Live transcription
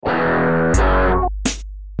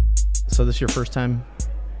So this is your first time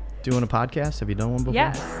doing a podcast? Have you done one before?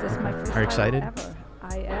 Yes, this is my first Are you excited? time ever.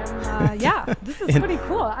 I am, yeah, this is pretty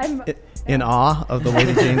cool. I'm in awe of the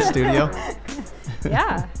Lady Jane studio.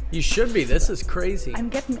 Yeah. You should be. This is crazy. I'm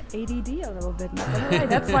getting ADD a little bit. Not gonna lie.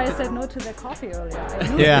 That's why I said no to the coffee earlier. I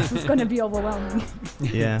knew Yeah. this was going to be overwhelming.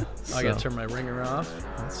 Yeah. I got to turn my ringer off.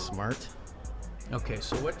 That's smart. Okay,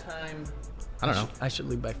 so what time? I don't know. I should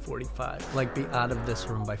leave by 45. Like, be out of this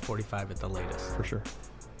room by 45 at the latest. For sure.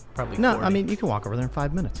 Probably No, 40. I mean, you can walk over there in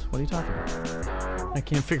 5 minutes. What are you talking about? I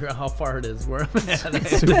can't figure out how far it is where I'm at.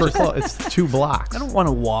 It's super close. It's 2 blocks. I don't want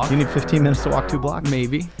to walk. You need 15 minutes to walk 2 blocks?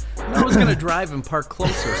 Maybe. I was going to drive and park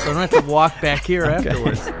closer, so I don't have to walk back here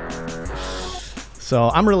afterwards. So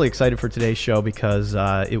I'm really excited for today's show because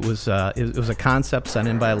it was a concept sent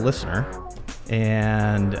in by a listener,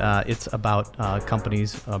 and it's about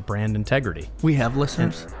companies' brand integrity. We have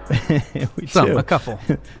listeners? We do. A couple.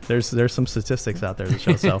 There's some statistics out there that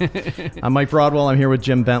show so. I'm Mike Broadwell. I'm here with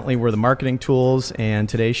Jim Bentley. We're the Marketing Tools, and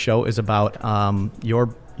today's show is about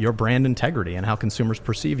your brand integrity and how consumers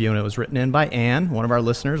perceive you. And it was written in by Ann, one of our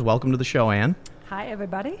listeners. Welcome to the show, Ann. Hi,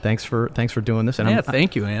 everybody. Thanks for doing this. And Yeah,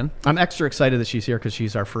 thank you, Ann. I'm extra excited that she's here because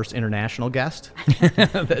she's our first international guest.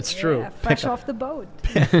 That's true. Yeah, fresh off the boat.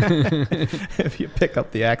 If you pick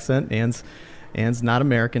up the accent, Ann's not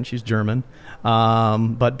American; she's German.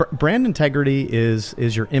 But brand integrity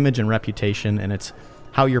is your image and reputation, and it's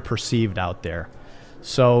how you're perceived out there.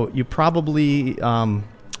 So you probably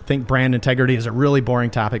think brand integrity is a really boring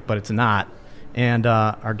topic, but it's not. And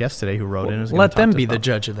our guest today, who wrote in, is going to Let talk them to us be the about-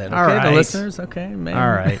 judge of that. Okay, All right. the listeners. Okay, maybe. All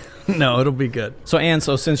right. No, it'll be good. So Ann,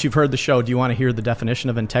 since you've heard the show, do you want to hear the definition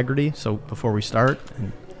of integrity? So before we start.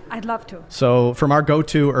 I'd love to. So from our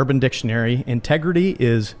go-to Urban Dictionary, integrity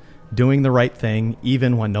is doing the right thing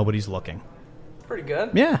even when nobody's looking. Pretty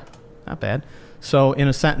good. Yeah, not bad. So in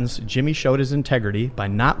a sentence, Jimmy showed his integrity by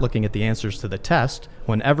not looking at the answers to the test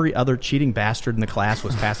when every other cheating bastard in the class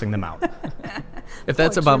was passing them out. If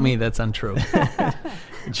that's about me, that's untrue.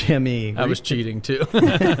 Jimmy. I was cheating, too.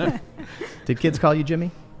 Did kids call you Jimmy?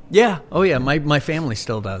 Yeah. Oh, yeah. My family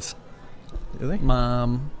still does. Do they?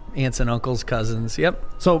 Mom, aunts and uncles, cousins. Yep.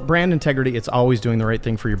 So brand integrity, it's always doing the right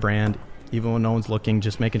thing for your brand, even when no one's looking,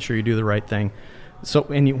 just making sure you do the right thing. So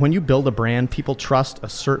when you build a brand, people trust a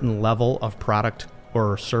certain level of product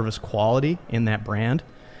or service quality in that brand.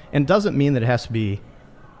 And it doesn't mean that it has to be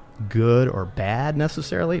good or bad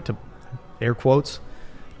necessarily, to air quotes,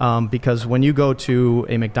 because when you go to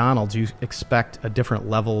a McDonald's, you expect a different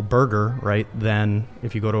level burger, right, than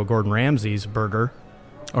if you go to a Gordon Ramsay's burger.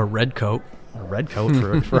 Or red coat. A red coat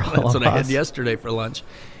for all That's of what I us. had yesterday for lunch.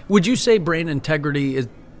 Would you say brand integrity is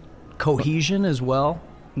cohesion as well?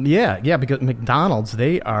 Yeah, because McDonald's,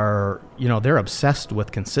 they're obsessed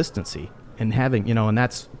with consistency and having, and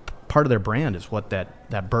that's part of their brand is what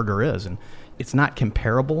that burger is. And it's not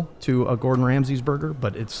comparable to a Gordon Ramsay's burger,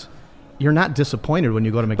 but you're not disappointed when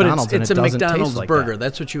you go to McDonald's But it's and it a doesn't McDonald's taste like burger. that.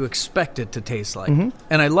 That's what you expect it to taste like. Mm-hmm.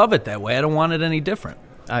 And I love it that way. I don't want it any different.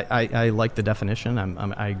 I like the definition.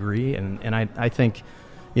 I agree. And I think,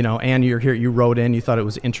 Ann, you're here. You wrote in. You thought it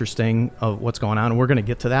was interesting of what's going on. And we're going to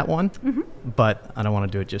get to that one. Mm-hmm. But I don't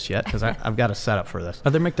want to do it just yet because I've got a setup for this.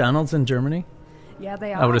 Are there McDonald's in Germany? Yeah,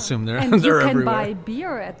 they are. I would assume they're And they're you can everywhere. buy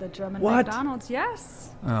beer at the German What? McDonald's,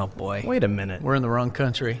 yes. Oh, boy. Wait a minute. We're in the wrong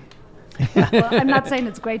country. Well, I'm not saying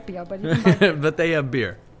it's great beer, but you can buy But they have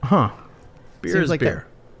beer. Huh. Beer Seems is like beer.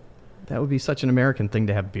 That would be such an American thing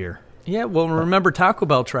to have beer. Yeah, well, remember Taco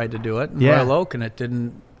Bell tried to do it in Yeah. Royal Oak, and it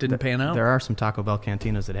didn't pan out. There are some Taco Bell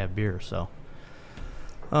cantinas that have beer, so.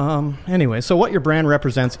 Anyway, so what your brand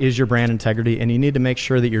represents is your brand integrity, and you need to make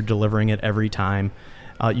sure that you're delivering it every time.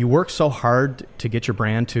 You work so hard to get your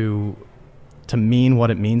brand to mean what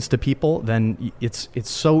it means to people, then it's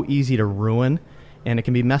so easy to ruin, and it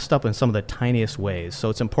can be messed up in some of the tiniest ways. So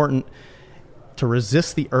it's important to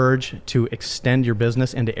resist the urge to extend your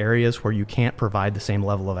business into areas where you can't provide the same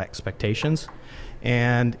level of expectations.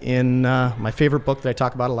 And in my favorite book that I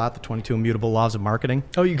talk about a lot, The 22 Immutable Laws of Marketing.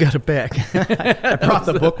 Oh, you got it back. I brought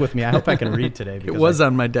the book with me. I hope I can read today. It was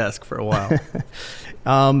on my desk for a while.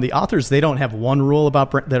 The authors, they don't have one rule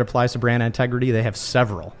that applies to brand integrity. They have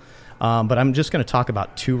several. But I'm just going to talk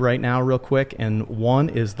about 2 right now real quick. And one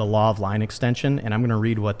is the law of line extension. And I'm going to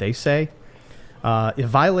read what they say. If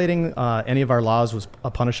violating any of our laws was a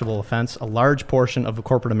punishable offense, a large portion of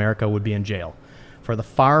corporate America would be in jail. For the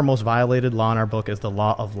far most violated law in our book is the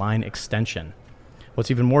law of line extension.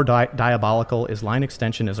 What's even more diabolical is line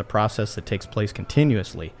extension is a process that takes place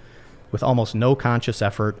continuously with almost no conscious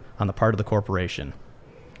effort on the part of the corporation.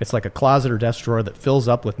 It's like a closet or desk drawer that fills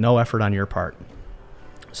up with no effort on your part.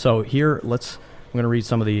 So here, I'm going to read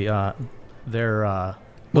some of their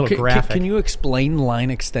little graphic. Can you explain line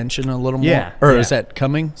extension a little more? Yeah, Or yeah. is that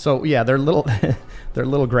coming? So yeah, their little their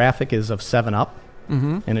little graphic is of 7-Up,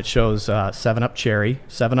 and it shows 7-Up Cherry,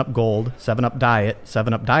 7-Up Gold, 7-Up Diet,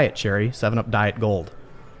 7-Up Diet Cherry, 7-Up Diet Gold.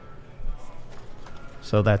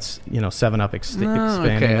 So that's 7-Up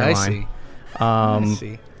expanding Okay, their I line. see. I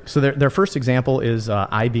see. So their first example is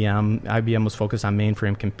IBM. IBM was focused on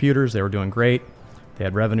mainframe computers. They were doing great. They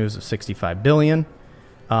had revenues of $65 billion,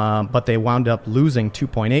 but they wound up losing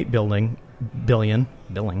 $2.8 billion.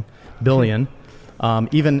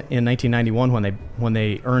 Even in 1991, when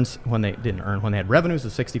they had revenues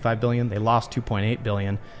of $65 billion, they lost $2.8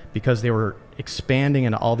 billion because they were expanding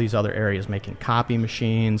into all these other areas, making copy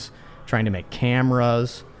machines, trying to make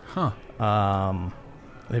cameras. Huh.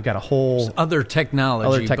 They've got a whole Other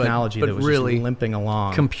technology, but that was really just limping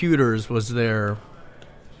along. computers was their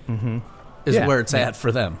is Yeah. where it's at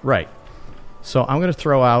for them. Right. So I'm going to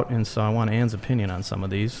throw out, and so I want Ann's opinion on some of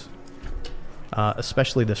these,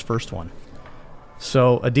 especially this first one.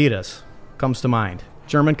 So Adidas comes to mind.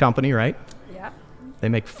 German company, right? Yeah. They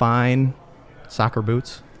make fine soccer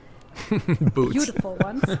boots. Boots. Beautiful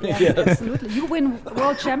ones. Yeah, absolutely. You win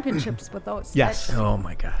world championships with those. Yes. Right? Oh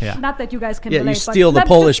my gosh. Yeah. Not that you guys can Yeah, relate, you but steal the let's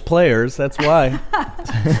Polish players. That's why.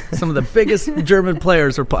 Some of the biggest German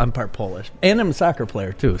players are. I'm part Polish, and I'm a soccer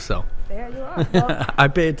player too. So just- there you are. Well, I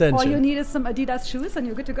pay all you attention. need is some Adidas shoes, and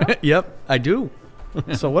you're good to go. Yep, I do.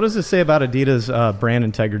 So what does it say about Adidas brand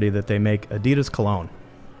integrity that they make Adidas cologne?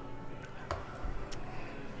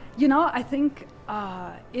 I think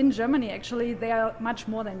in Germany, actually, they are much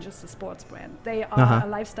more than just a sports brand. They are a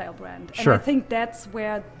lifestyle brand. Sure. And I think that's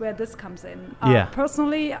where this comes in. Yeah.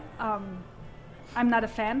 Personally, I'm not a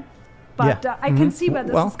fan, but Yeah. I can see where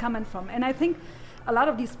this Well- is coming from. And I think a lot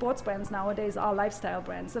of these sports brands nowadays are lifestyle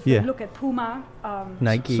brands. If Yeah. you look at Puma,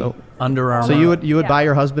 Nike, So- Under Armour. So you would Yeah. buy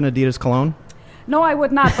your husband Adidas cologne? no, I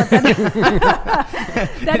would not, but then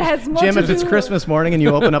that has more Jim, to if it's do- Christmas morning and you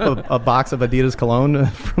open up a box of Adidas cologne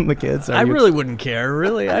from the kids, I really wouldn't care.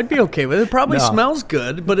 Really, I'd be okay with it. It probably No. smells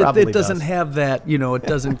good, but Probably it doesn't does. have that. It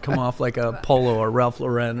doesn't come off like a Polo or Ralph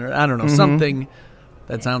Lauren or I don't know something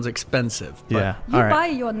that sounds expensive. But Yeah. You All right. buy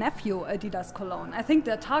your nephew Adidas cologne. I think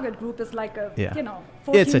the target group is like a, Yeah.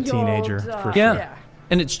 14-year-old. It's a teenager, for Yeah.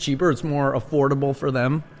 And it's cheaper. It's more affordable for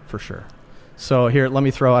them. For sure. So here, let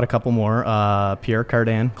me throw out a couple more. Pierre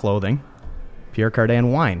Cardin clothing, Pierre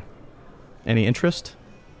Cardin wine. Any interest?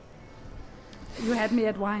 You had me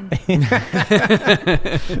at wine.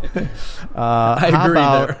 I How agree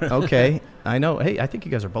about, there. Okay, I know. Hey, I think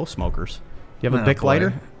you guys are both smokers. Do you have a Oh, Bic boy.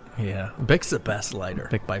 lighter? Yeah, Bic's the best lighter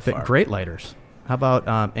by far. Great lighters. How about,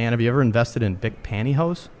 Anne, have you ever invested in Bic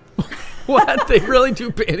pantyhose? What? They really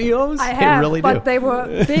do pantyhose? I have, really but do. they were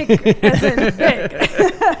big, as in big.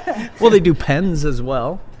 Well, they do pens as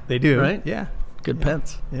well. They do. Right? Yeah. Good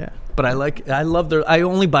pens. Yeah. But I love I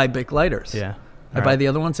only buy Bic lighters. Yeah. I buy the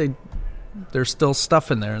other ones. There's still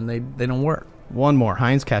stuff in there, and they don't work. One more.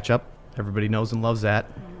 Heinz ketchup. Everybody knows and loves that.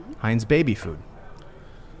 Heinz baby food.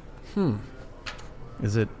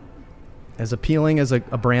 Is it as appealing as a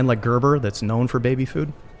brand like Gerber that's known for baby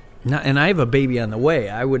food? No, and I have a baby on the way.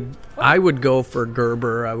 I would go for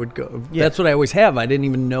Gerber. I would go. Yeah. That's what I always have. I didn't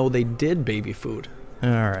even know they did baby food. All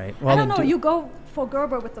right. I don't know. You go for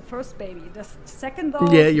Gerber with the first baby. The second,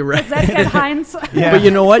 though, Yeah, you're right. does that get Heinz? Yeah. But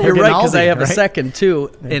you know what? Or You're right, because I Denaldi, have a right? second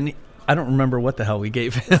too, and I don't remember what the hell we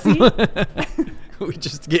gave him. See? We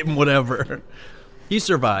just gave him whatever. He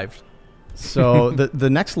survived. So the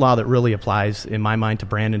next law that really applies, in my mind, to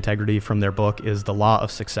brand integrity from their book is the law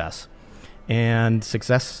of success. And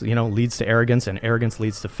success, leads to arrogance, and arrogance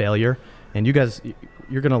leads to failure. And you guys,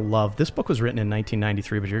 you're gonna love. This book was written in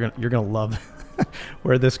 1993, but you're gonna love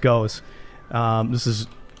where this goes. This is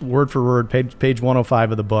word for word, page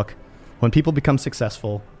 105 of the book. When people become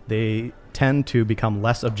successful, they tend to become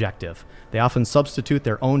less objective. They often substitute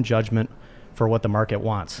their own judgment for what the market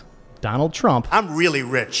wants. Donald Trump I'm really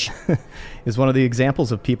rich. is one of the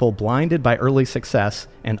examples of people blinded by early success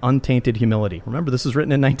and untainted humility. Remember, this was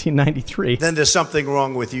written in 1993. Then there's something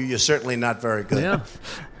wrong with you. You're certainly not very good. Yeah.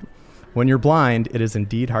 When you're blind, it is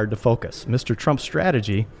indeed hard to focus. Mr. Trump's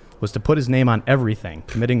strategy was to put his name on everything,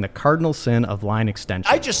 committing the cardinal sin of line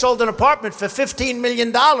extension. I just sold an apartment for $15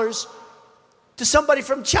 million to somebody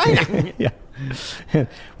from China. Yeah.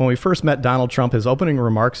 When we first met Donald Trump, his opening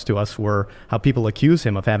remarks to us were how people accuse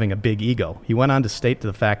him of having a big ego. He went on to state to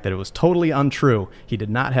the fact that it was totally untrue. He did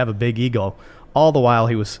not have a big ego. All the while,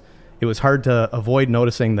 it was hard to avoid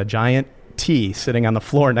noticing the giant T sitting on the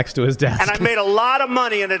floor next to his desk. And I made a lot of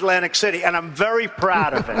money in Atlantic City, and I'm very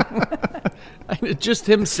proud of it. Just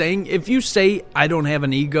him saying, if you say I don't have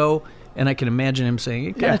an ego, And I can imagine him saying,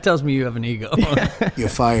 it kind of tells me you have an ego. You're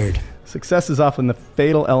fired. Success is often the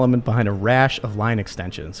fatal element behind a rash of line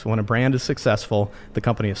extensions. When a brand is successful, the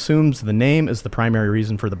company assumes the name is the primary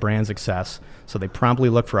reason for the brand's success, so they promptly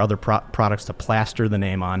look for other products to plaster the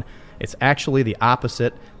name on. It's actually the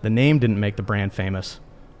opposite. The name didn't make the brand famous.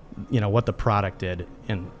 What the product did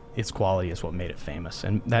and its quality is what made it famous.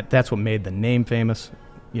 And that's what made the name famous,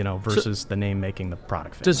 versus the name making the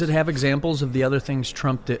product famous. Does it have examples of the other things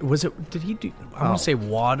Trump did? Did he do, I want to say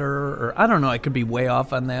water, or I don't know, I could be way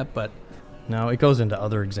off on that, but... No, it goes into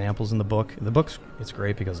other examples in the book. It's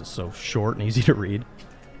great because it's so short and easy to read.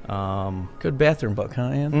 Good bathroom book, huh,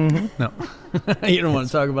 Ann? Mm-hmm. No. You don't want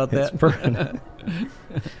to talk about that?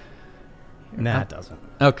 Nah, it doesn't.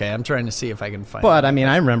 Okay, I'm trying to see if I can find But, I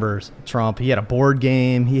remember Trump, he had a board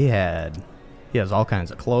game, he has all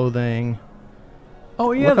kinds of clothing.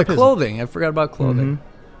 Oh, yeah, the clothing. I forgot about clothing.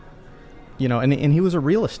 Mm-hmm. And he was a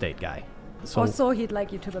real estate guy. So he'd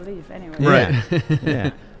like you to believe, anyway. Right.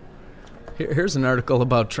 Yeah. Here's an article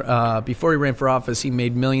about before he ran for office, he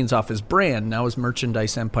made millions off his brand. Now his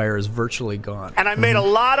merchandise empire is virtually gone. And I made a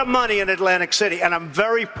lot of money in Atlantic City, and I'm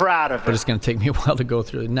very proud of it. But it's going to take me a while to go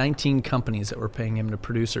through 19 companies that were paying him to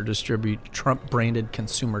produce or distribute Trump-branded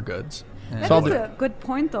consumer goods. That's a good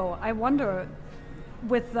point, though. I wonder,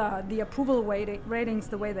 with the approval ratings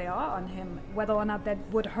the way they are on him, whether or not that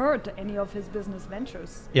would hurt any of his business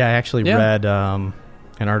ventures. Yeah, I actually read an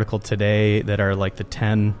article today that are like the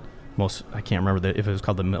 10 most, I can't remember if it was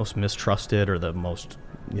called the most mistrusted or the most,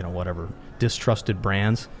 distrusted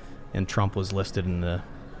brands, and Trump was listed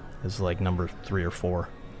as like number 3 or 4.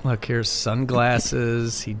 Look, here's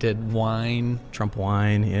sunglasses. He did wine. Trump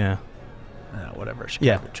wine, yeah. Whatever.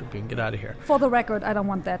 Chicago Tribune, get out of here. For the record, I don't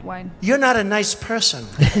want that wine. You're not a nice person.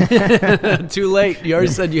 Too late. You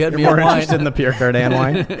already said you had me more on wine. interested in the Pierre Cardin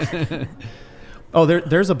wine. Oh,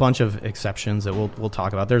 there's a bunch of exceptions that we'll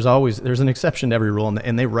talk about. There's an exception to every rule,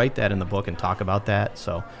 and they write that in the book and talk about that.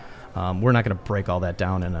 So we're not going to break all that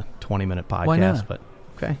down in a 20-minute podcast. Why not? But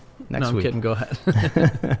okay, next I'm week. kidding. Go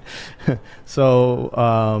ahead. So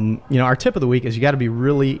our tip of the week is you got to be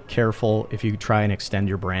really careful if you try and extend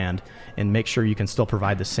your brand, and make sure you can still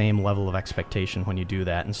provide the same level of expectation when you do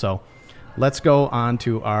that. And so let's go on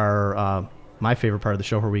to our my favorite part of the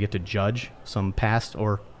show, where we get to judge some past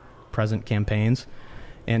or present campaigns.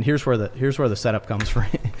 And here's where the setup comes for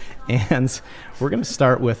and we're going to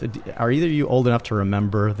start with, are either of you old enough to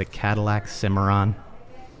remember the Cadillac Cimarron?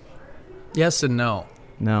 Yes and no.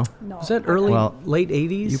 No? Was that late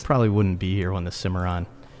 80s? You probably wouldn't be here when the Cimarron.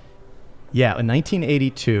 Yeah, in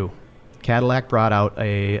 1982, Cadillac brought out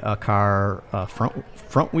a car, a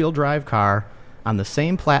front-wheel drive car on the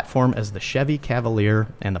same platform as the Chevy Cavalier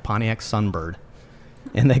and the Pontiac Sunbird.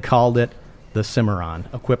 And they called it the Cimarron,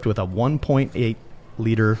 equipped with a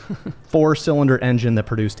 1.8-liter 4-cylinder engine that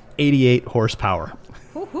produced 88 horsepower.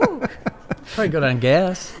 Probably good on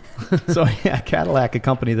gas. So, yeah, Cadillac, a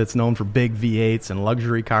company that's known for big V8s and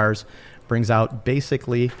luxury cars, brings out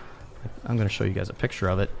basically, I'm going to show you guys a picture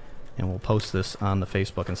of it, and we'll post this on the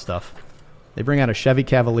Facebook and stuff. They bring out a Chevy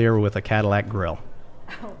Cavalier with a Cadillac grill.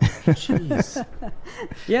 Oh, jeez.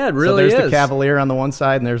 Yeah, it really is. So there's the Cavalier on the one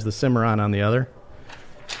side, and there's the Cimarron on the other.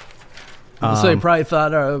 So they probably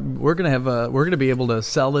thought we're gonna be able to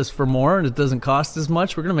sell this for more, and it doesn't cost as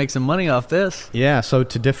much. We're gonna make some money off this. Yeah. So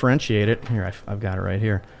to differentiate it, here I've got it right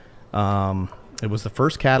here. It was the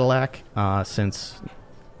first Cadillac since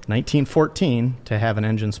 1914 to have an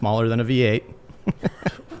engine smaller than a V8.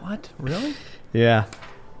 What? Really? Yeah.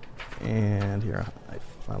 And here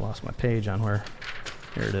I lost my page on where.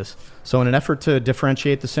 Here it is. So in an effort to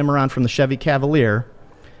differentiate the Cimarron from the Chevy Cavalier,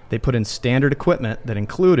 they put in standard equipment that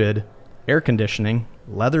included air conditioning,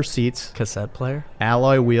 leather seats, cassette player,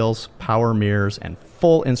 alloy wheels, power mirrors, and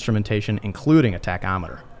full instrumentation, including a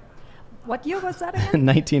tachometer. What year was that again?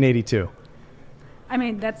 1982. I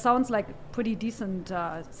mean, that sounds like a pretty decent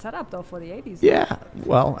setup, though, for the 80s. Yeah.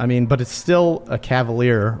 Well, I mean, but it's still a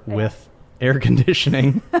Cavalier with air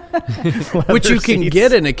conditioning. Which you can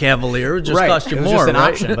get in a Cavalier. It just cost you more, more, just an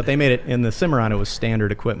right? option, but they made it in the Cimarron. It was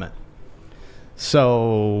standard equipment.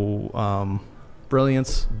 So,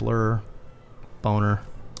 brilliance, blur, boner.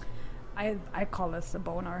 I call this a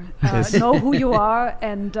boner. Know who you are,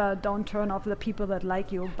 and don't turn off the people that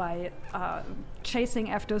like you by chasing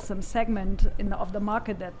after some segment of the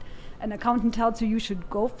market that an accountant tells you should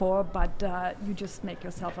go for, but you just make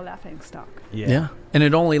yourself a laughing stock. Yeah. And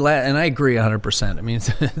it only and I agree 100%. I mean,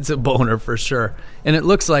 it's a boner for sure. And it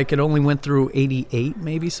looks like it only went through 88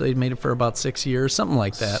 maybe, so he made it for about 6 years, something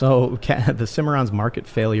like that. So the Cimarron's market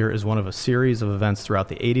failure is one of a series of events throughout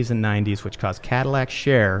the 80s and 90s which caused Cadillac's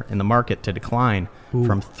share in the market to decline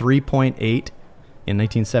from 3.8 in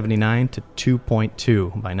 1979 to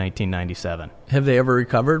 2.2 by 1997. Have they ever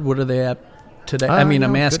recovered? What are they at today? I mean, no,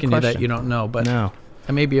 I'm good asking you that question. you don't know, but No.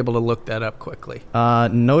 I may be able to look that up quickly.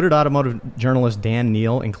 Noted automotive journalist Dan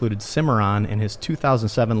Neal included Cimarron in his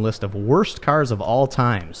 2007 list of worst cars of all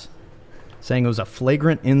times, saying it was a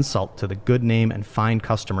flagrant insult to the good name and fine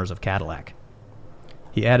customers of Cadillac.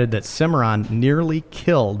 He added that Cimarron nearly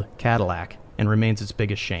killed Cadillac and remains its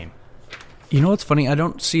biggest shame. You know what's funny? I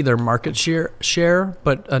don't see their market share,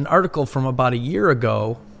 but an article from about a year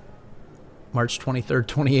ago, March 23rd,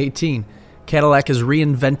 2018, Cadillac is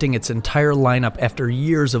reinventing its entire lineup after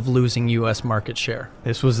years of losing U.S. market share.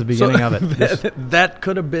 This was the beginning of it. That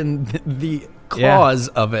could have been the cause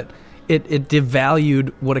of it. It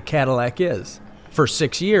devalued what a Cadillac is for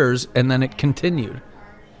 6 years, and then it continued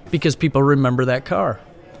because people remember that car.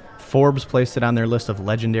 Forbes placed it on their list of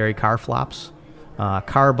legendary car flops.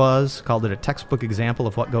 Car Buzz called it a textbook example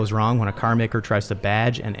of what goes wrong when a car maker tries to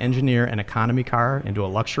badge and engineer an economy car into a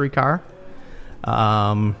luxury car.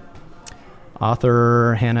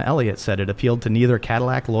 Author Hannah Elliott said it appealed to neither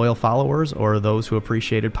Cadillac loyal followers or those who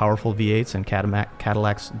appreciated powerful V8s and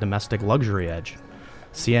Cadillac's domestic luxury edge.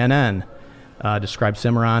 CNN described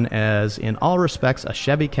Cimarron as, in all respects, a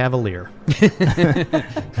Chevy Cavalier,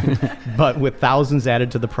 but with thousands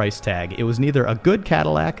added to the price tag. It was neither a good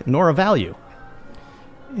Cadillac nor a value.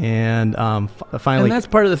 And finally... And that's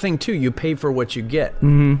part of the thing, too. You pay for what you get.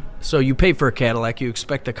 Mm-hmm. So you pay for a Cadillac. You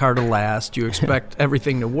expect the car to last. You expect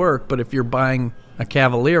everything to work. But if you're buying a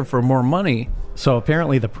Cavalier for more money... So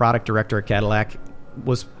apparently the product director at Cadillac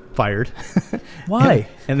was fired. Why?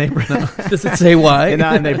 and they Does it say why?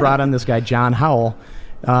 and they brought on this guy, John Howell,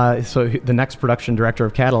 the next production director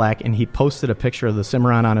of Cadillac, and he posted a picture of the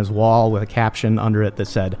Cimarron on his wall with a caption under it that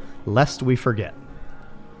said, "Lest we forget."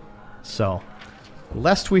 So...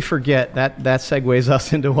 Lest we forget, that segues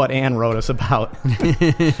us into what Ann wrote us about,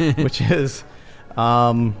 which is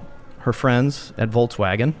her friends at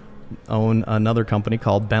Volkswagen own another company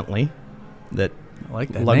called Bentley that, I like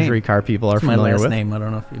that luxury name. car people are It's familiar my last with. name. I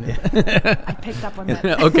don't know if you know. I picked up on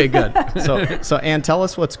that. Okay, good. So Ann, tell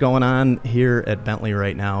us what's going on here at Bentley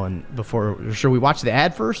right now. And should we watch the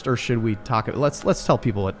ad first, or should we talk? Let's tell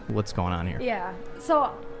people what's going on here. Yeah.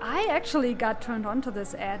 So I actually got turned on to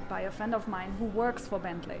this ad by a friend of mine who works for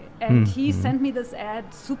Bentley. And he sent me this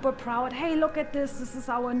ad, super proud. Hey, look at this. This is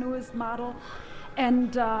our newest model.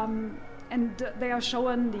 And they are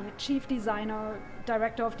showing the chief designer,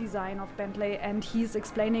 director of design of Bentley, and he's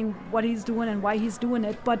explaining what he's doing and why he's doing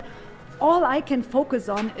it. But all I can focus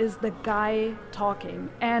on is the guy talking.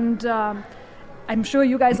 And I'm sure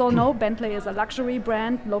you guys all know Bentley is a luxury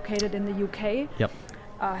brand located in the UK. Yep.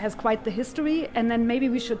 Has quite the history, and then maybe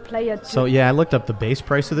we should play it. So yeah, I looked up the base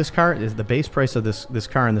price of this car. The base price of this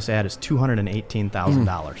car in this ad is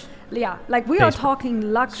 $218,000. Yeah, like we are Base-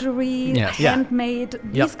 talking luxury, Yes. Yeah. handmade.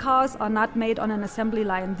 Yep. These cars are not made on an assembly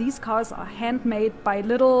line. These cars are handmade by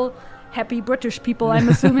little happy British people, I'm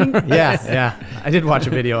assuming. Yeah. I did watch a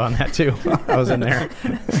video on that too. I was in there.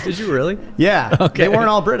 Did you really? Yeah. Okay. They weren't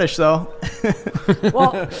all British though.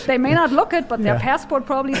 Well, they may not look it, but their Yeah. passport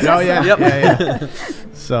probably says Oh yeah. so. Yeah.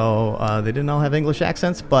 So they didn't all have English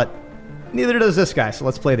accents, but neither does this guy. So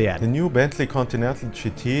let's play the The ad. new Bentley Continental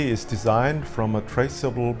GT is designed from a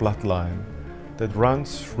traceable bloodline that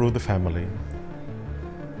runs through the family.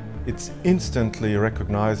 It's instantly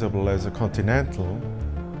recognizable as a Continental,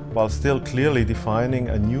 while still clearly defining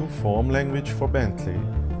a new form language for Bentley.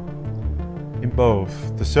 In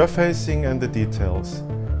both the surfacing and the details,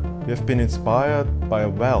 we have been inspired by a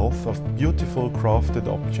wealth of beautiful crafted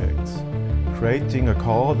objects, creating a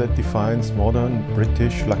car that defines modern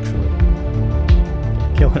British luxury.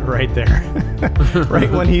 Kill it right there.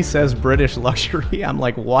 Right when he says British luxury, I'm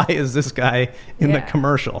like, why is this guy in the Yeah.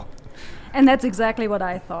 commercial? And that's exactly what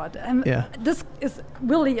I thought. Yeah. This is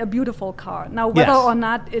really a beautiful car. Now, whether Yes. or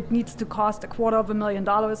not it needs to cost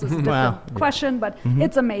 $250,000 is a different Well, yeah. question, but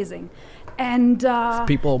it's amazing. And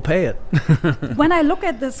People will pay it. when I look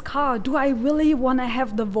at this car, do I really want to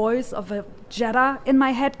have the voice of a Jetta in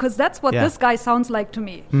my head? Because that's what Yeah. this guy sounds like to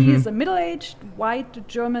me. He is a middle-aged, white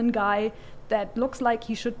German guy that looks like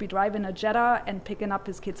he should be driving a Jetta and picking up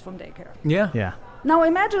his kids from daycare. Yeah. Yeah. Now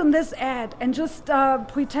imagine this ad and just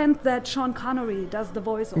pretend that Sean Connery does the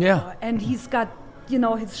voiceover. Yeah. And he's got,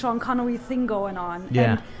 his Sean Connery thing going on. Yeah.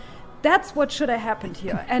 And That's what should have happened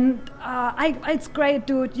here. And it's great,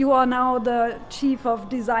 dude. You are now the chief of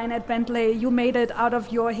design at Bentley. You made it out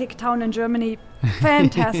of your hick town in Germany.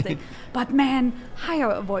 Fantastic. But man, hire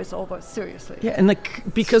a voiceover, seriously. Yeah, and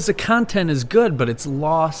because the content is good, but it's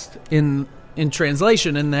lost in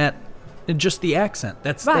translation in that in just the accent.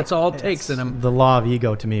 That's all it takes. And the law of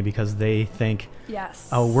ego to me, because they think, yes,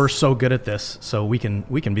 oh, we're so good at this, so we can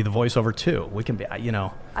be the voiceover too. We can be,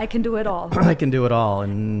 I can do it all. I can do it all,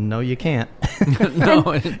 and no, you can't. No,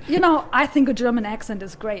 And, I think a German accent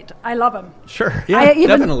is great. I love him. Sure. Yeah,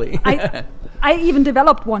 definitely. I even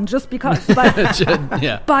developed one just because. But,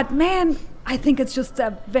 yeah. But man, I think it's just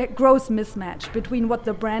a gross mismatch between what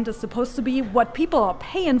the brand is supposed to be, what people are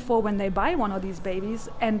paying for when they buy one of these babies,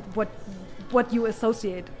 and what you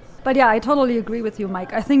associate. But yeah, I totally agree with you,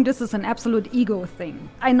 Mike. I think this is an absolute ego thing.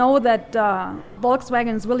 I know that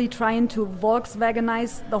Volkswagen is really trying to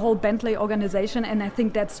Volkswagenize the whole Bentley organization, and I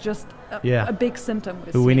think that's just a big symptom.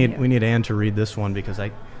 We need Ann to read this one, because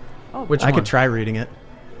I could try reading it.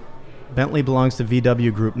 Bentley belongs to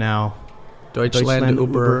VW Group now. Deutschland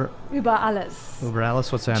Uber alles. Über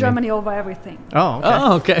alles, what's that Germany mean? over everything.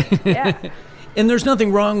 Oh, okay. Yeah. And there's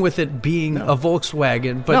nothing wrong with it being a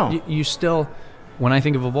Volkswagen, but you still, when I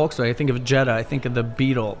think of a Volkswagen, I think of a Jetta, I think of the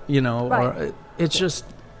Beetle, Right. or it's just,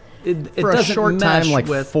 it For doesn't a short mesh time, like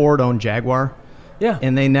with, Ford owned Jaguar. Yeah.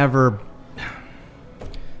 And they never...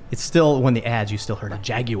 It's still, when the ads, you still heard a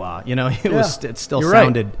Jaguar. It still You're right.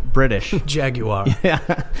 sounded British. Jaguar. Yeah.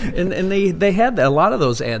 And they had that. A lot of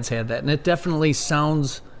those ads had that, and it definitely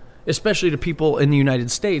sounds, especially to people in the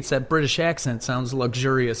United States, that British accent sounds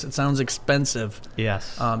luxurious. It sounds expensive.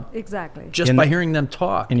 Yes. Exactly. Just by hearing them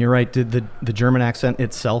talk. And you're right. The German accent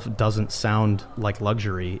itself doesn't sound like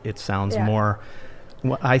luxury. It sounds more...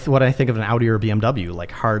 What I think of an Audi or a BMW, like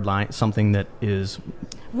hard line, something that is...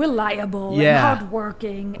 reliable and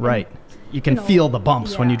hardworking. Right. You can feel the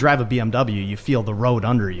bumps. When you drive a BMW, you feel the road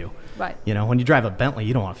under you. Right. When you drive a Bentley,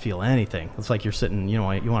 you don't want to feel anything. It's like you're sitting, you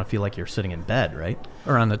want to feel like you're sitting in bed, right?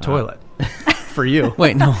 Or on the toilet. For you.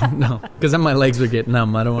 Wait, no. Because then my legs would get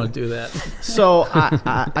numb. I don't want to do that. So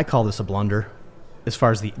I call this a blunder as far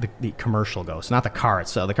as the commercial goes. Not the car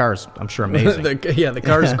itself. The car is, I'm sure, amazing. The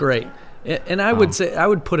car is great. And I would say, I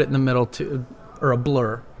would put it in the middle, too, or a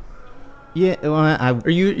blur. Yeah, well,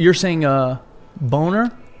 You're saying a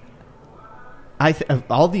boner? Of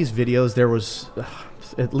all these videos, there was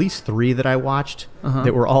at least 3 that I watched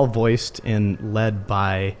that were all voiced and led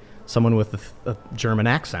by someone with a German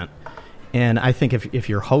accent. And I think if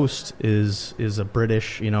your host is a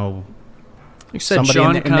British, You said somebody,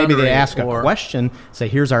 Sean and maybe they Connery ask a or- question, say,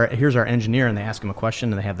 here's our engineer, and they ask him a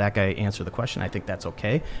question, and they have that guy answer the question. I think that's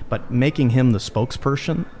okay. But making him the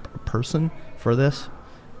spokesperson for this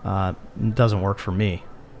doesn't work for me.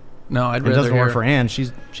 No, I'd It rather doesn't work hear- for Ann.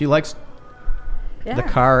 She likes Yeah. the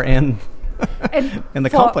car and and the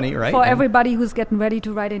company, right? For And- everybody who's getting ready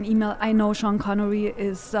to write an email, I know Sean Connery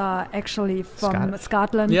is actually from Scottish.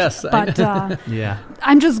 Scotland. Yes, but Yeah.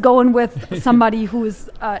 I'm just going with somebody who is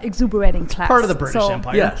exuberating class. Part of the British So,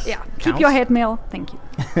 Empire. Yes. Yeah, Counts. keep your hate mail. Thank you.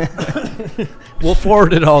 We'll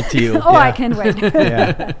forward it all to you. I can't wait.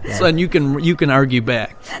 Yeah. So then you can argue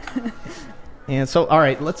back. And so, all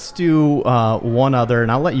right, let's do one other,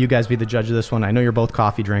 and I'll let you guys be the judge of this one. I know you're both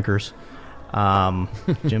coffee drinkers.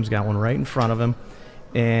 Jim's got one right in front of him.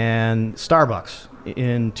 And Starbucks.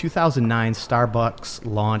 In 2009, Starbucks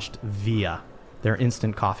launched Via, their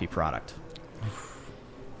instant coffee product.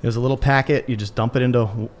 It was a little packet. You just dump it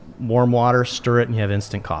into warm water, stir it, and you have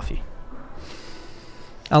instant coffee.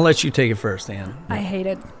 I'll let you take it first, Ann. I hate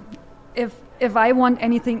it. If I want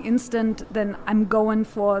anything instant, then I'm going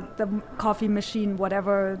for the coffee machine,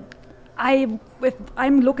 whatever. If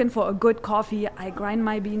I'm looking for a good coffee, I grind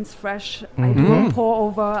my beans fresh. I do a pour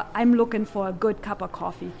over. I'm looking for a good cup of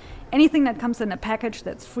coffee. Anything that comes in a package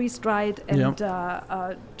that's freeze-dried and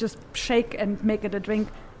just shake and make it a drink,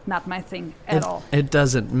 not my thing at all. It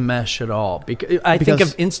doesn't mesh at all. I think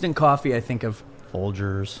of instant coffee, I think of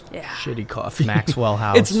Folgers, shitty coffee. Maxwell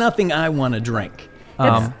House. It's nothing I want to drink.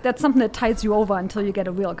 That's something that ties you over until you get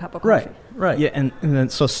a real cup of coffee. Right. Yeah, and then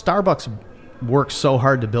so Starbucks works so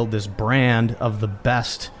hard to build this brand of the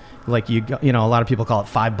best. Like a lot of people call it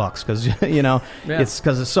 $5 because it's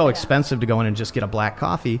because it's so expensive to go in and just get a black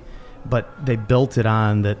coffee, but they built it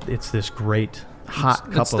on that it's this great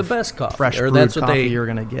hot cup it's of the best coffee, fresh or brewed that's what coffee they- you're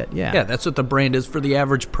gonna get. Yeah, that's what the brand is for the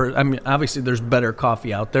average person. I mean, obviously there's better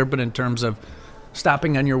coffee out there, but in terms of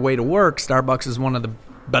stopping on your way to work, Starbucks is one of the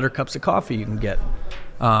better cups of coffee you can get.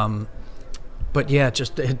 But yeah,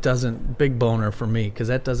 it doesn't, big boner for me because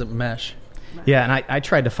that doesn't mesh. Yeah, and I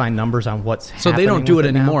tried to find numbers on what's happening. So they don't do with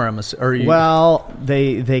it now. anymore. Well,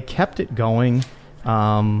 they kept it going.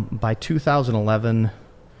 By 2011,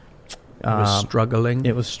 It was struggling.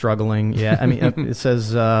 It was struggling. Yeah, I mean, it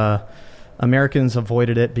says Americans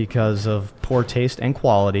avoided it because of poor taste and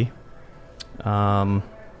quality.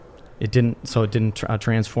 It didn't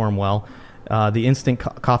transform well. The instant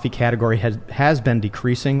coffee category has been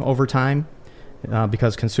decreasing over time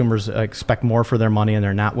because consumers expect more for their money and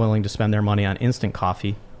they're not willing to spend their money on instant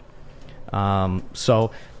coffee.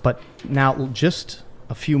 But now, just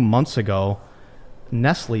a few months ago,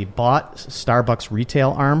 Nestle bought Starbucks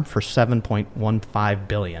retail arm for $7.15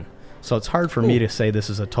 billion. So it's hard for me to say this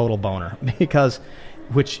is a total boner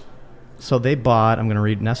so they bought, I'm going to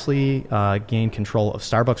read, Nestle gained control of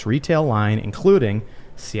Starbucks retail line, including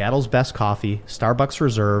Seattle's Best Coffee, Starbucks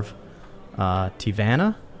Reserve,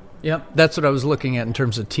 Tivana. Yep, that's what I was looking at in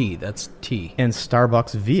terms of tea. That's tea. And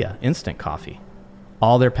Starbucks Via Instant Coffee.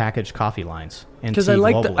 All their packaged coffee lines. Because I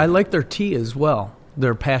like their tea as well.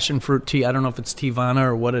 Their passion fruit tea. I don't know if it's Tivana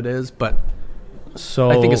or what it is, but I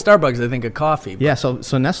think of Starbucks, I think of coffee. Yeah, so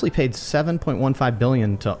Nestle paid $7.15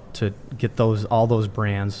 billion to get all those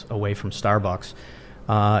brands away from Starbucks.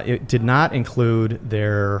 It did not include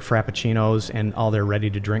their Frappuccinos and all their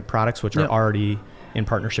ready-to-drink products, which are already in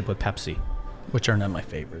partnership with Pepsi. Which are not my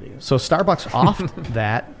favorite either. So Starbucks offed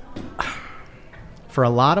that for a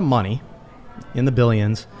lot of money, in the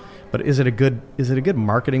billions. But is it a good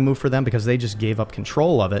marketing move for them because they just gave up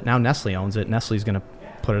control of it? Now Nestle owns it. Nestle's going to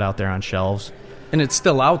put it out there on shelves. And it's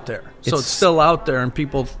still out there. So it's still out there, and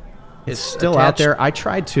people... It's still out there. I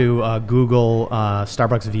tried to Google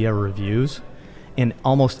Starbucks Via reviews, and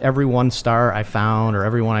almost every one star I found, or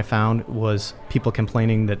every one I found, was people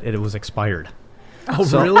complaining that it was expired. Oh,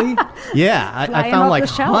 really? Yeah, I found like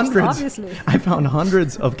hundreds. Obviously. I found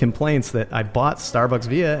hundreds of complaints that I bought Starbucks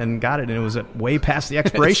Via and got it, and it was way past the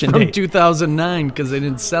expiration from date. 2009 because they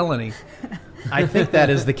didn't sell any. I think that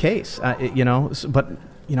is the case. But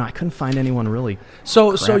I couldn't find anyone really.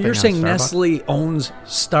 So you're saying Starbucks. Nestle owns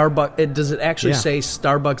Starbucks? Does it actually say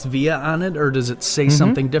Starbucks Via on it, or does it say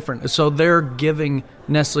something different? So they're giving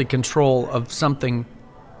Nestle control of something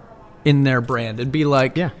in their brand. It'd be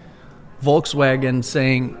like Volkswagen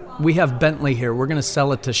saying, "We have Bentley here. We're going to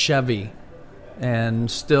sell it to Chevy." And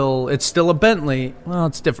it's still a Bentley. Well,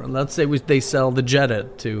 it's different. Let's say they sell the Jetta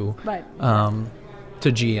to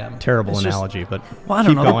GM. Terrible analogy, but I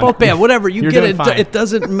don't know. They're both bad. Whatever. You You're get doing it. fine. It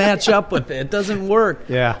doesn't match up with it. It doesn't work.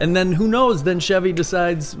 Yeah. And then who knows? Then Chevy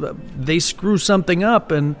decides they screw something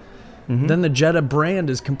up, and then the Jetta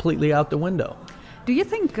brand is completely out the window. Do you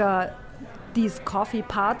think these coffee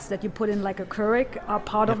pods that you put in like a Keurig are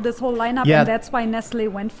part of this whole lineup, Yeah. and that's why Nestle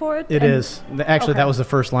went for it? it is. Actually, that was the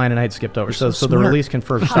first line, and I had skipped over. So the release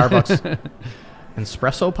confirms Starbucks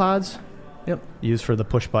espresso pods. Yep. Used for the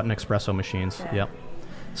push-button espresso machines. Yeah. Yep.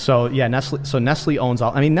 So Nestle. So Nestle owns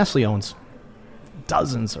all. I mean, Nestle owns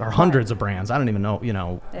dozens or hundreds of brands. I don't even know.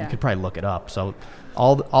 You could probably look it up. So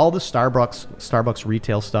all the Starbucks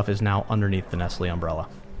retail stuff is now underneath the Nestle umbrella.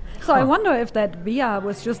 So I wonder if that Via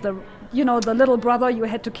was just the little brother you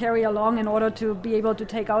had to carry along in order to be able to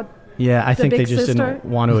take out. Yeah, I think they big just sister. didn't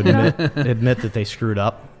want to admit that they screwed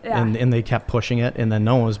up, Yeah. and they kept pushing it, and then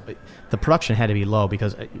the production had to be low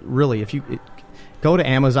because really, if you go to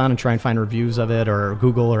Amazon and try and find reviews of it or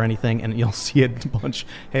Google or anything, and you'll see a bunch,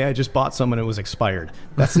 hey, I just bought some and it was expired.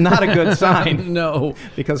 That's not a good sign. No.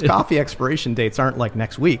 Because coffee expiration dates aren't like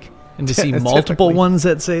next week. And to see multiple Typically. ones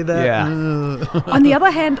that say that? Yeah. On the other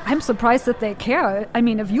hand, I'm surprised that they care. I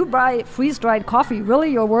mean, if you buy freeze-dried coffee,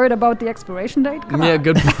 really, you're worried about the expiration date? Come Yeah, on.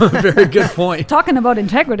 good, very good point. Talking about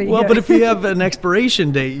integrity. Well, here. but if you have an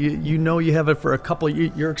expiration date, you have it for a couple.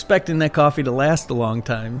 You're expecting that coffee to last a long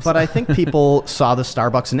time. But I think people saw the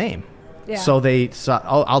Starbucks name. Yeah. So they saw,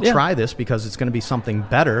 I'll Yeah. try this because it's going to be something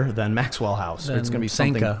better than Maxwell House. Than It's going to be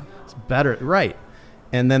something Sanka. better. Right.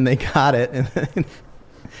 And then they got it. And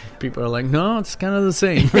People are like, no, it's kind of the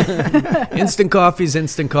same. Instant coffee is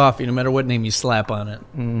instant coffee, no matter what name you slap on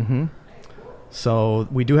it. so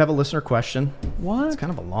we do have a listener question. What? It's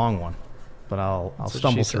kind of a long one, but I'll That's what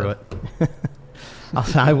stumble she through it.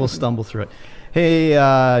 I will stumble through it. Hey,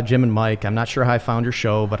 Jim and Mike, I'm not sure how I found your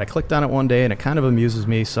show, but I clicked on it one day and it kind of amuses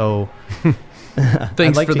me. So Thanks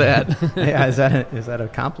I'd like for to- that. Yeah, is that a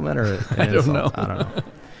compliment or an I don't insult? know. I don't know.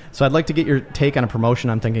 So I'd like to get your take on a promotion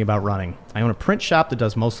I'm thinking about running. I own a print shop that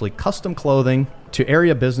does mostly custom clothing to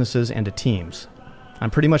area businesses and to teams. I'm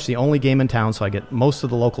pretty much the only game in town, so I get most of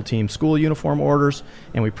the local team school uniform orders,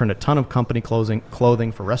 and we print a ton of company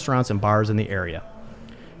clothing for restaurants and bars in the area.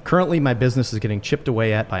 Currently, my business is getting chipped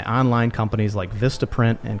away at by online companies like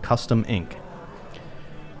Vistaprint and Custom Ink.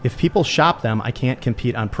 If people shop them, I can't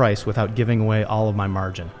compete on price without giving away all of my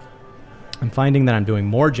margin. I'm finding that I'm doing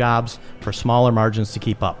more jobs for smaller margins to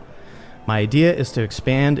keep up. My idea is to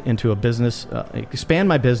expand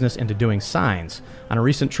my business into doing signs. On a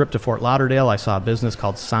recent trip to Fort Lauderdale, I saw a business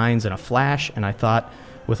called Signs in a Flash, and I thought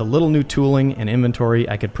with a little new tooling and inventory,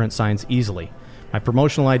 I could print signs easily. My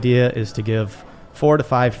promotional idea is to give 4 to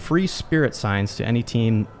 5 free spirit signs to any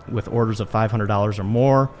team with orders of $500 or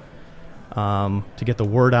more to get the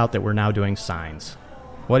word out that we're now doing signs.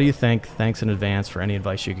 What do you think? Thanks in advance for any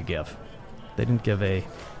advice you could give. They didn't give a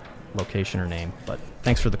location or name, but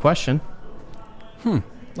thanks for the question.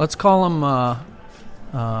 Let's call him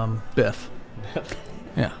Biff.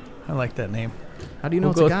 Yeah, I like that name. How do you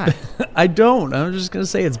know it's a guy? I don't. I'm just going to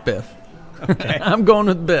say it's Biff. Okay. I'm going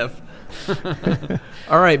with Biff.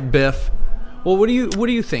 All right, Biff. Well, what do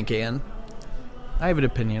you think, Ann? I have an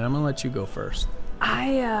opinion. I'm going to let you go first.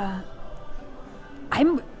 I'm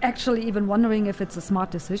actually even wondering if it's a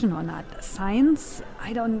smart decision or not. Signs,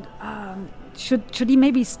 I don't. Should he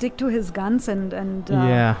maybe stick to his guns and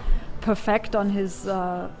perfect on his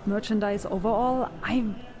merchandise overall?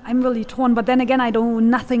 I'm really torn. But then again, I know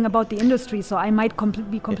nothing about the industry, so I might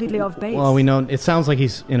be completely off base. Well, we know it sounds like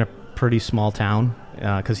he's in a pretty small town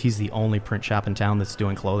because he's the only print shop in town that's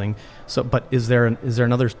doing clothing. So, but is there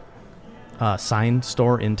another sign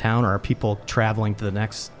store in town, or are people traveling to the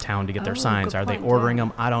next town to get their signs? Are they ordering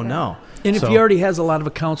them? I don't know. And if he already has a lot of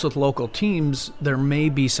accounts with local teams, there may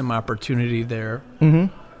be some opportunity there.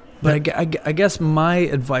 Mm-hmm. But I guess my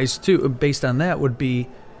advice too, based on that, would be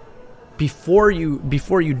before you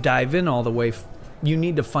dive in all the way, you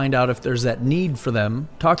need to find out if there's that need for them.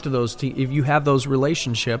 Talk to those teams if you have those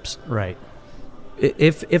relationships. Right.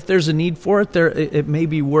 If there's a need for it, it may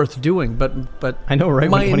be worth doing. But I know,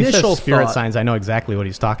 right? My when he initial says spirit thought, signs, I know exactly what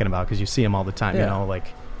he's talking about because you see them all the time. Yeah. You know, like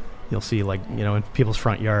you'll see, like in people's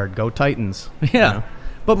front yard, "Go Titans." Yeah. You know?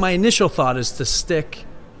 But my initial thought is to stick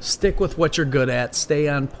with what you're good at. Stay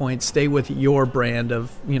on point. Stay with your brand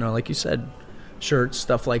of like you said, shirts,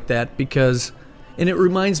 stuff like that. Because, and it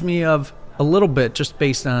reminds me of a little bit just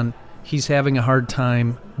based on. He's having a hard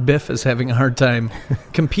time. Biff is having a hard time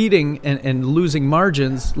competing and losing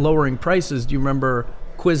margins, lowering prices. Do you remember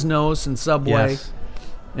Quiznos and Subway? Yes.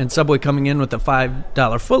 And Subway coming in with a $5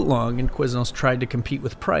 footlong, and Quiznos tried to compete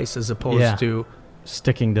with price as opposed to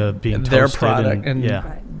sticking to being their toasted product. And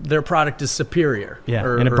Right. their product is superior. Yeah,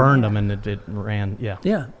 and it burned them, and it ran. Yeah.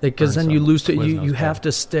 Yeah, because then you lose to you. You have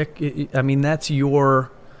to stick. I mean, that's your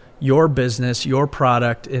business, your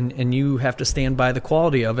product, and you have to stand by the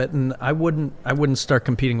quality of it. And I wouldn't start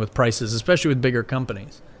competing with prices, especially with bigger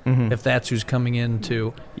companies, if that's who's coming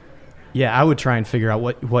into. Yeah, I would try and figure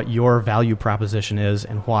out what your value proposition is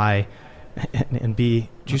and why, and be.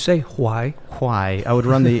 Did you say why? Why? I would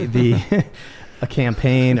run the a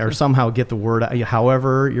campaign or somehow get the word out.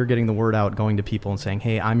 However, you're getting the word out, going to people and saying,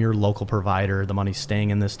 "Hey, I'm your local provider. The money's staying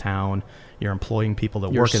in this town. You're employing people that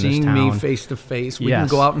work in this town. You're seeing me face to face. We can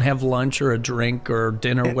go out and have lunch or a drink or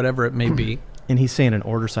dinner, whatever it may be." And he's saying an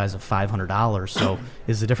order size of $500. So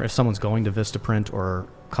is the difference if someone's going to Vistaprint or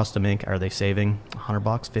Custom Ink, are they saving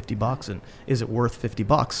 $100, $50, and is it worth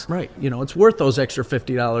 $50? Right. It's worth those extra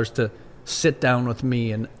 $50 to sit down with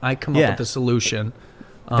me and I come up with a solution.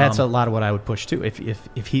 That's a lot of what I would push too.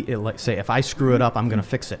 If he like say if I screw it up, I'm going to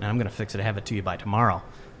fix it, and I'm going to fix it and have it to you by tomorrow.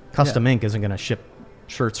 Custom Ink isn't going to ship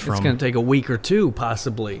shirts from. It's going to take a week or two,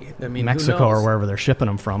 possibly. I mean, Mexico or wherever they're shipping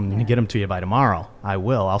them from, and get them to you by tomorrow. I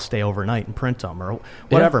will. I'll stay overnight and print them or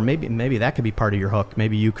whatever. Yeah. Maybe that could be part of your hook.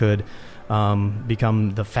 Maybe you could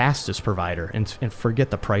become the fastest provider and forget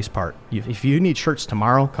the price part. If you need shirts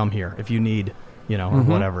tomorrow, come here. If you need, or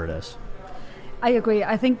whatever it is. I agree.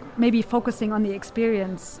 I think maybe focusing on the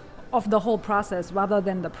experience of the whole process rather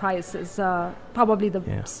than the price is probably the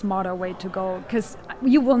smarter way to go, because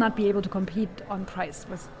you will not be able to compete on price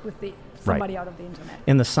with somebody out of the internet.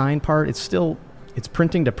 And the sign part, it's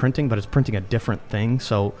printing to printing, but it's printing a different thing.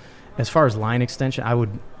 So as far as line extension, I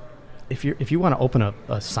would, if you want to open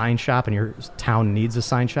a sign shop and your town needs a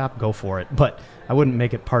sign shop, go for it. But I wouldn't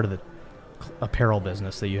make it part of the apparel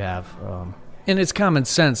business that you have. And it's common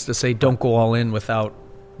sense to say don't go all in without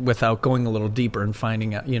going a little deeper and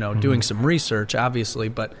finding out, doing some research, obviously.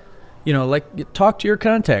 But, like talk to your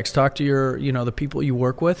contacts, talk to your, the people you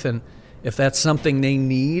work with. And if that's something they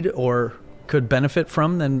need or could benefit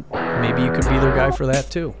from, then maybe you could be their guy for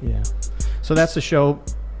that too. Yeah. So that's the show.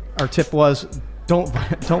 Our tip was don't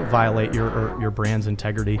violate your brand's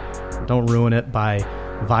integrity. Don't ruin it by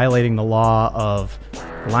violating the law of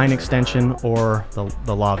line extension or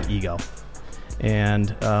the law of ego.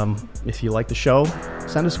 And if you like the show,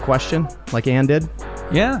 send us a question like Ann did.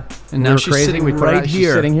 Yeah. And now we're she's crazy, sitting we put her right out, she's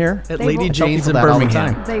here sitting here. at They Lady will- I tell Jane's people in that all the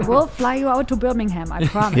Birmingham. time. They will fly you out to Birmingham, I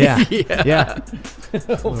promise. Yeah, Yeah. yeah.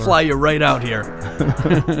 We'll fly you right out here.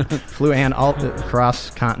 Flew Ann all across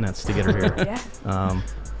continents to get her here. Yeah.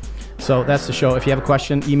 So that's the show. If you have a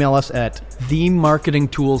question, email us at,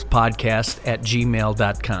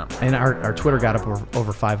 themarketingtoolspodcast@gmail.com. and our Twitter got up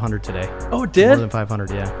over 500 today. Oh, it More did? than 500,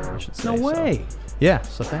 yeah. I should say. No So, way. yeah,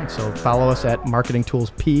 so thanks. So follow us at Marketing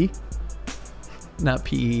Tools P. Not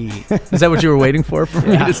PEE. Is that what you were waiting for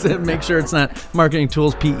me to say, make sure it's not Marketing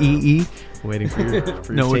Tools PEE? Waiting for your,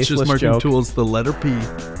 No, it's just tasteless Marketing joke. Tools, the letter P.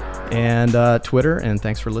 And Twitter, and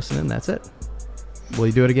thanks for listening. That's it. Will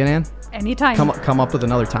you do it again, Ann? Anytime. Come up with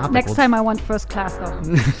another topic. Next We'll- time I want first class, though.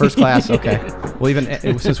 First class, okay. Well,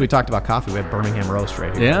 even since we talked about coffee, we have Birmingham Roast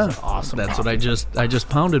right here. Yeah, That's awesome. That's what I just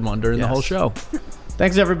pounded one during the Yes. whole show.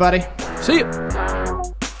 Thanks, everybody. See you.